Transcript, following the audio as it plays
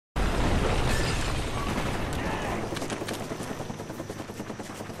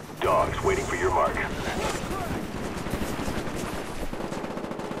dogs waiting for your mark.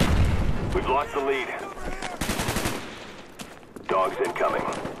 We've lost the lead. Dogs incoming.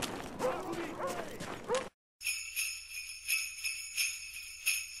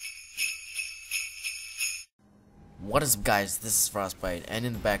 What is up, guys? This is Frostbite, and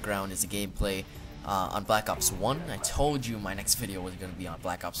in the background is a gameplay on Black Ops 1. I told you my next video was going to be on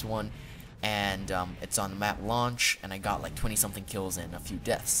Black Ops 1, and it's on the map launch, and I got like 20 something kills and a few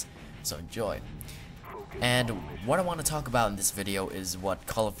deaths, so enjoy. And what I want to talk about in this video is what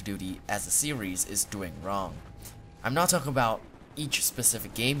Call of Duty as a series is doing wrong. I'm not talking about each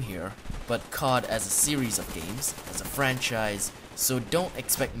specific game here, but COD as a series of games, as a franchise, so don't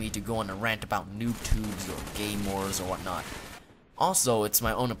expect me to go on a rant about noob tubes or game wars or whatnot. Also, it's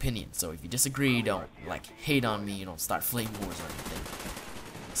my own opinion, so if you disagree, don't like hate on me, don't start flame wars or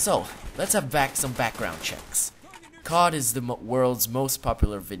anything. So, let's have some background checks. COD is the world's most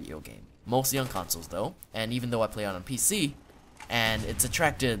popular video game, mostly on consoles though, and even though I play on PC, and it's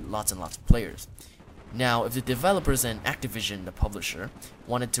attracted lots and lots of players. Now, if the developers and Activision, the publisher,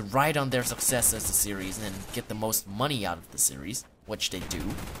 wanted to ride on their success as a series and get the most money out of the series, which they do,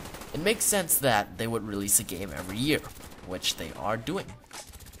 it makes sense that they would release a game every year, which they are doing.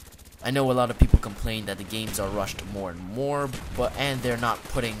 I know a lot of people complain that the games are rushed more and more, and they're not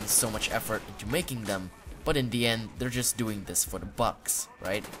putting so much effort into making them, but in the end, they're just doing this for the bucks,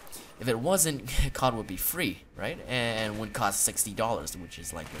 right? If it wasn't, COD would be free, right? And would cost $60, which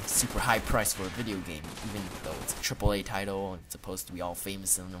is like a super high price for a video game, even though it's a AAA title and it's supposed to be all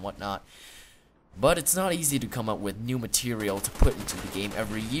famous and whatnot. But it's not easy to come up with new material to put into the game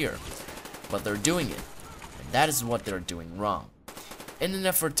every year. But they're doing it, and that is what they're doing wrong. In an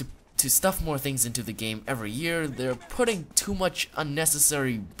effort to stuff more things into the game every year, they're putting too much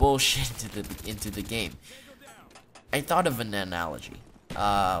unnecessary bullshit into the game. I thought of an analogy.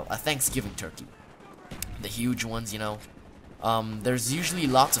 A Thanksgiving turkey. The huge ones, you know. There's usually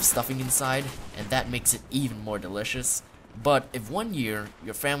lots of stuffing inside, and that makes it even more delicious. But if one year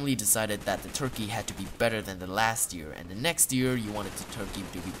your family decided that the turkey had to be better than the last year, and the next year you wanted the turkey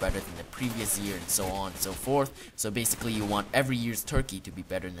to be better than the previous year, and so on and so forth, so basically you want every year's turkey to be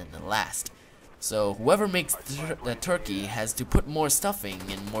better than the last. So whoever makes the turkey has to put more stuffing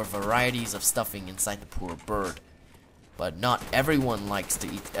and more varieties of stuffing inside the poor bird. But not everyone likes to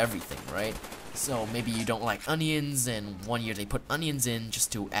eat everything, right? So maybe you don't like onions, and one year they put onions in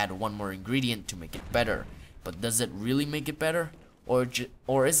just to add one more ingredient to make it better. But does it really make it better?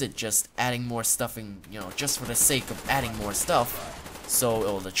 Or is it just adding more stuffing, you know, just for the sake of adding more stuff, so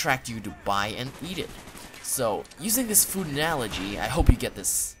it'll attract you to buy and eat it? So, using this food analogy, I hope you get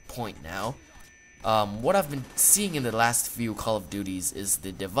this point now. What I've been seeing in the last few Call of Duties is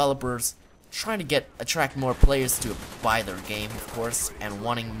the developers trying to attract more players to buy their game, of course, and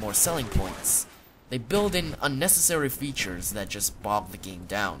wanting more selling points. They build in unnecessary features that just bog the game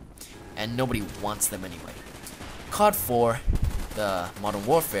down, and nobody wants them anyway. COD 4, the Modern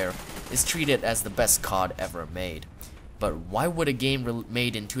Warfare, is treated as the best COD ever made. But why would a game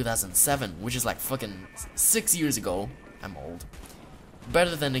made in 2007, which is like fucking 6 years ago, I'm old,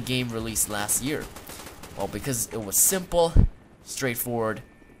 better than a game released last year? Well, because it was simple, straightforward,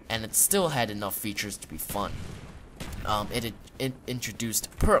 and it still had enough features to be fun. It introduced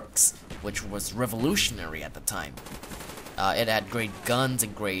perks, which was revolutionary at the time. It had great guns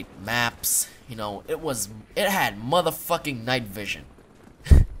and great maps. You know, it had motherfucking night vision.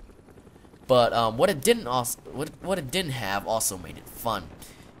 But what it didn't have also made it fun.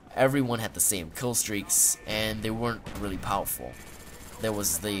 Everyone had the same kill streaks, and they weren't really powerful. There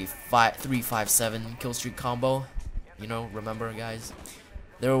was the 3-5-7 kill streak combo. You know, remember, guys?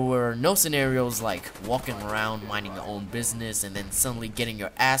 There were no scenarios like walking around minding your own business and then suddenly getting your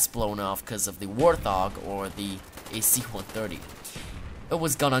ass blown off because of the Warthog or the AC-130. It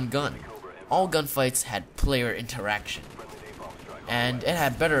was gun on gun. All gunfights had player interaction. And it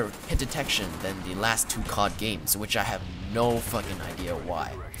had better hit detection than the last two COD games, which I have no fucking idea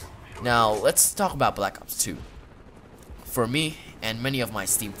why. Now, let's talk about Black Ops 2. For me, and many of my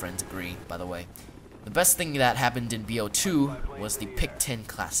Steam friends agree, by the way, the best thing that happened in BO2 was the Pick 10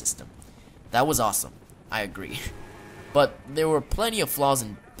 class system. That was awesome, I agree. But there were plenty of flaws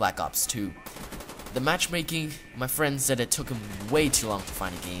in Black Ops 2. The matchmaking, my friend said it took him way too long to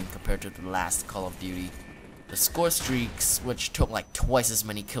find a game compared to the last Call of Duty. The score streaks, which took like twice as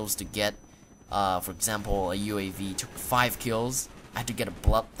many kills to get. For example, a UAV took 5 kills. I had to get a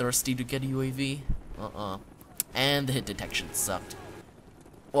Bloodthirsty to get a UAV. And the hit detection sucked.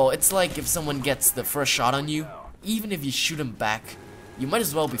 Well, it's like if someone gets the first shot on you, even if you shoot him back, you might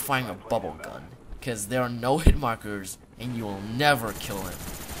as well be firing a bubble gun, because there are no hit markers, and you will never kill him.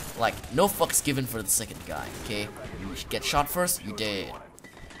 Like, no fucks given for the second guy, okay? You get shot first, you dead.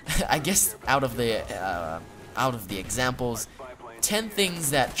 I guess out of the examples, 10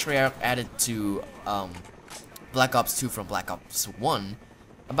 things that Treyarch added to Black Ops 2 from Black Ops 1,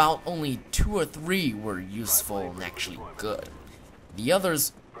 about only 2 or 3 were useful and actually good. The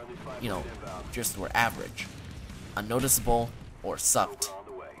others, you know, just were average, unnoticeable, or sucked.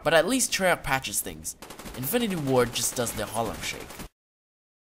 But at least Treyarch patches things. Infinity Ward just does the Harlem Shake.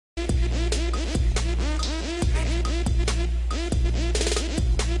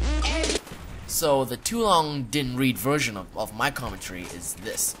 So the too long didn't read version of my commentary is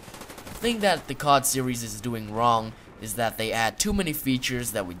this. The thing that the COD series is doing wrong is that they add too many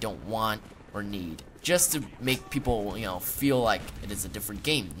features that we don't want or need, just to make people, you know, feel like it is a different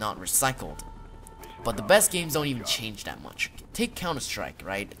game, not recycled. But the best games don't even change that much. Take Counter-Strike,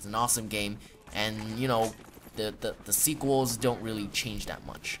 right? It's an awesome game, and you know, the sequels don't really change that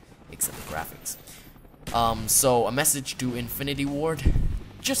much, except the graphics. So a message to Infinity Ward: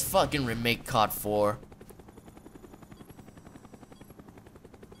 just fucking remake COD 4.